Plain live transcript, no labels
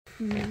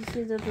This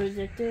is the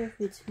projector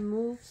which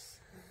moves,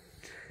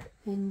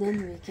 and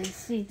then we can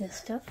see the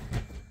stuff.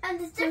 And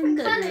there's different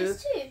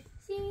colors too.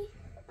 See?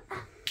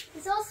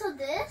 There's also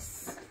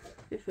this.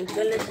 Different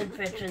colors and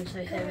patterns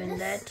we have in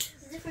that.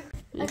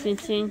 You can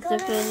change the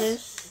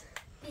colors.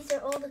 These are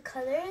all the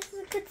colors.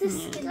 Look at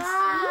this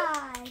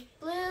sky.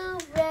 Blue,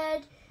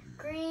 red,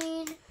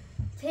 green,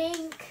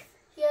 pink,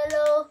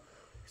 yellow,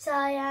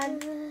 cyan,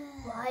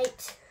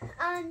 white,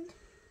 and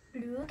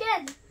blue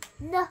again.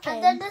 Nothing.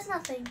 And then there's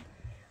nothing.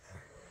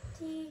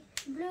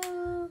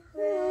 Blue,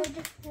 red,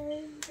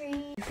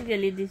 green.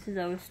 Basically, this is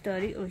our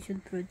Starry Ocean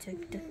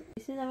projector.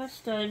 This is our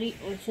Starry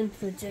Ocean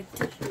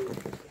projector.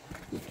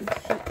 You can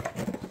see.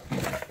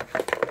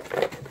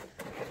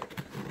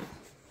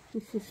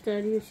 This is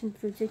Starry Ocean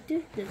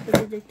projector. That's the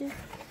projector.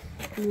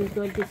 And we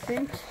got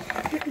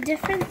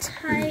Different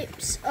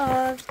types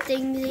of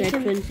things you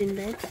can patterns in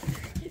that.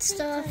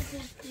 stuff.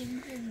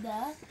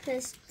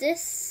 There's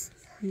this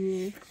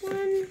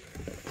one.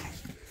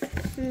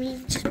 Let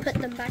me just put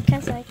them back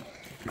as I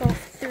go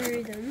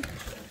through them.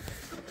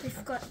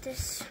 We've got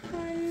this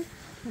one.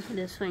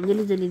 This one.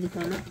 Jali jali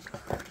dikhao na.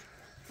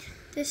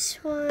 This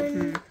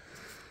one.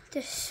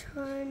 This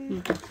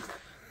one.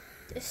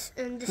 This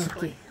and this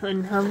one.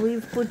 And how we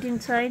put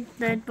inside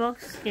that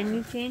box? Can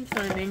you change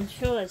or then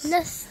show us?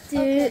 Let's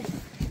do it.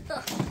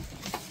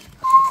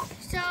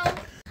 So.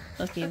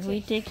 Okay,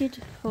 we take it.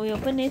 We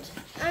open it.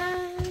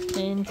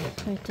 And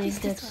we take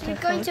that stuff We're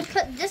going to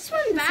put this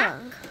one back.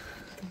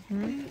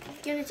 Mm-hmm.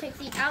 Going to take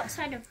the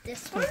outside of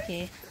this one.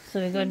 Okay, so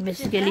we got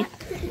basically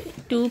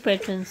 2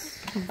 patterns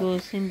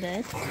goes in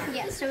that.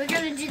 Yeah, so we're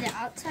going to do the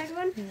outside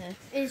one,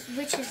 Yeah.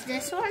 which is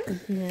this one.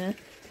 Yeah.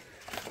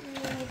 And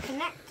then you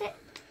connect it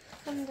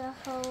from the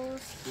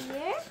holes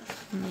here.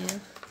 Yeah.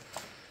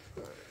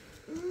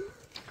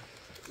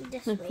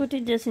 This So way. put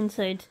it just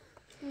inside.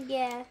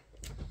 Yeah.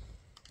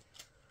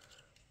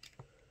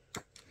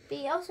 But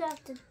you also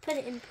have to put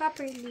it in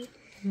properly,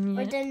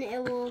 or Yeah. then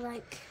it will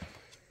like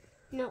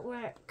not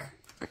work.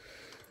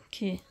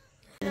 Okay.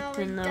 Now And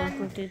we're now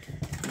done. put it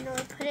Now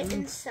we put it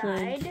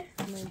inside.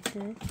 like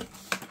that.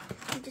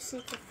 You just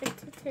need to fit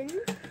it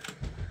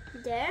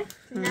in there.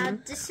 Now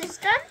this is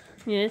done,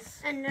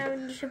 Yes. and now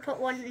you should put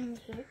one in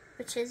here,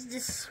 which is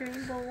this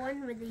rainbow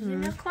one with the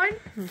unicorn.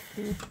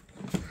 Okay.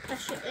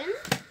 Push it in.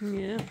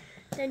 Yeah.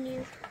 Then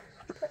you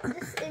put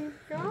this in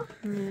here,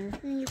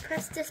 Yeah. and you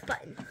press this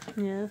button.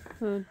 Yeah.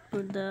 We'll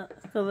put the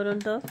cover on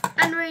top.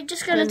 And we're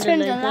just gonna Turn turn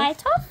the the light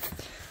light off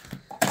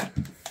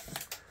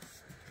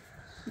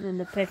And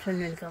the pattern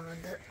will come on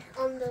the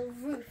on the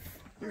roof.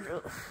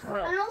 roof.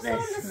 Wow, And also on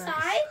that's the nice.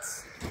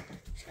 sides.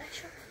 Should I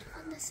show it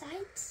on the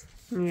sides?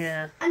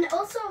 Yeah. And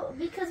also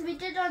because we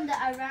did on the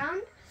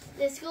around,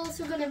 there's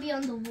also gonna be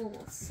on the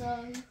walls. So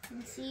you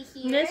can see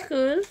here. That's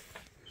cool.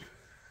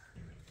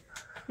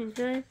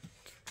 Enjoy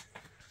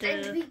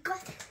And the we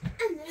got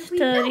and then we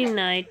starry got it.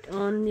 night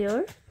on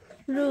your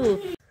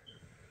roof.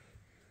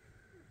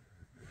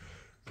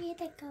 Here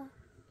they go.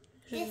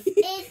 This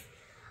is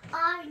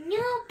our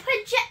new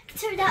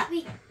projector that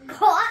we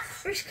got.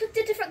 Let's cook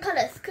the different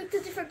colors. Cook the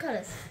different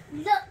colors.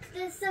 Look,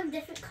 there's some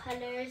different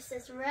colors.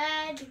 There's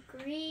red,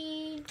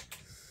 green,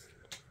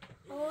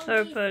 all these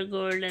Purple,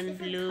 gold, and different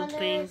blue, colours.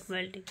 pink,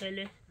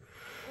 multicolor.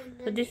 and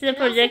So then this is a we also-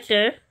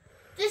 projector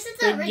This is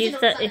the which gives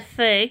original the color.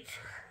 effect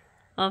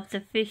of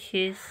the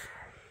fishes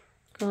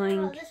going,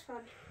 Oh, this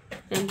one.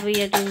 and we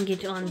are doing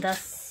it on the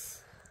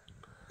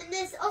And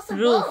there's also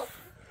roof. both.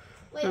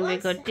 Wait, And we one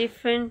got sec.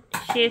 different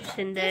shapes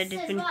in there, This is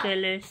different what?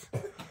 colors.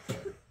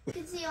 You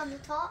can see on the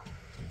top.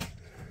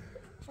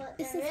 What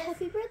This there is is.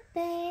 happy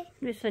birthday.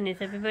 This one is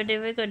happy birthday.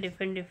 We got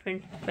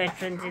different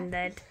patterns in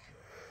that.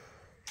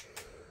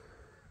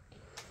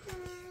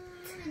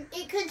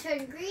 It could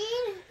turn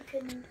green. It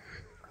could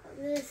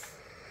this,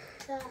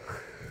 that,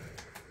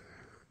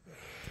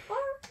 or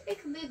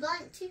it could be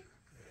blank too.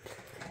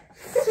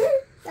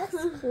 That's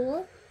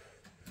cool.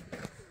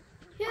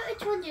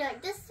 Which one do you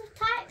like? This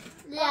type?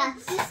 Yeah. Or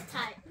this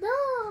type?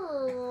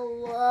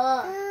 No.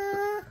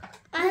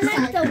 I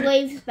like the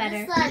waves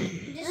better. This one. I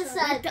This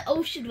like one. the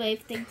ocean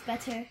wave things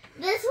better.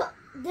 This one.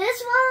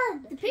 This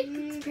one. The pink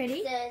is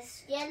pretty.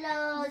 There's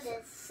yellow.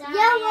 There's cyan.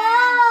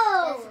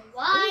 Yellow. There's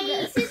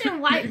white. This is a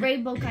white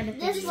rainbow kind of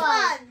thing. This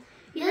one.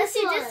 Yeah, let's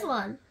see this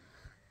one.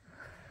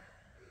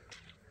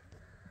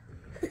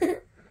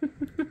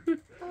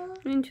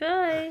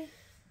 Enjoy.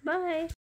 Bye.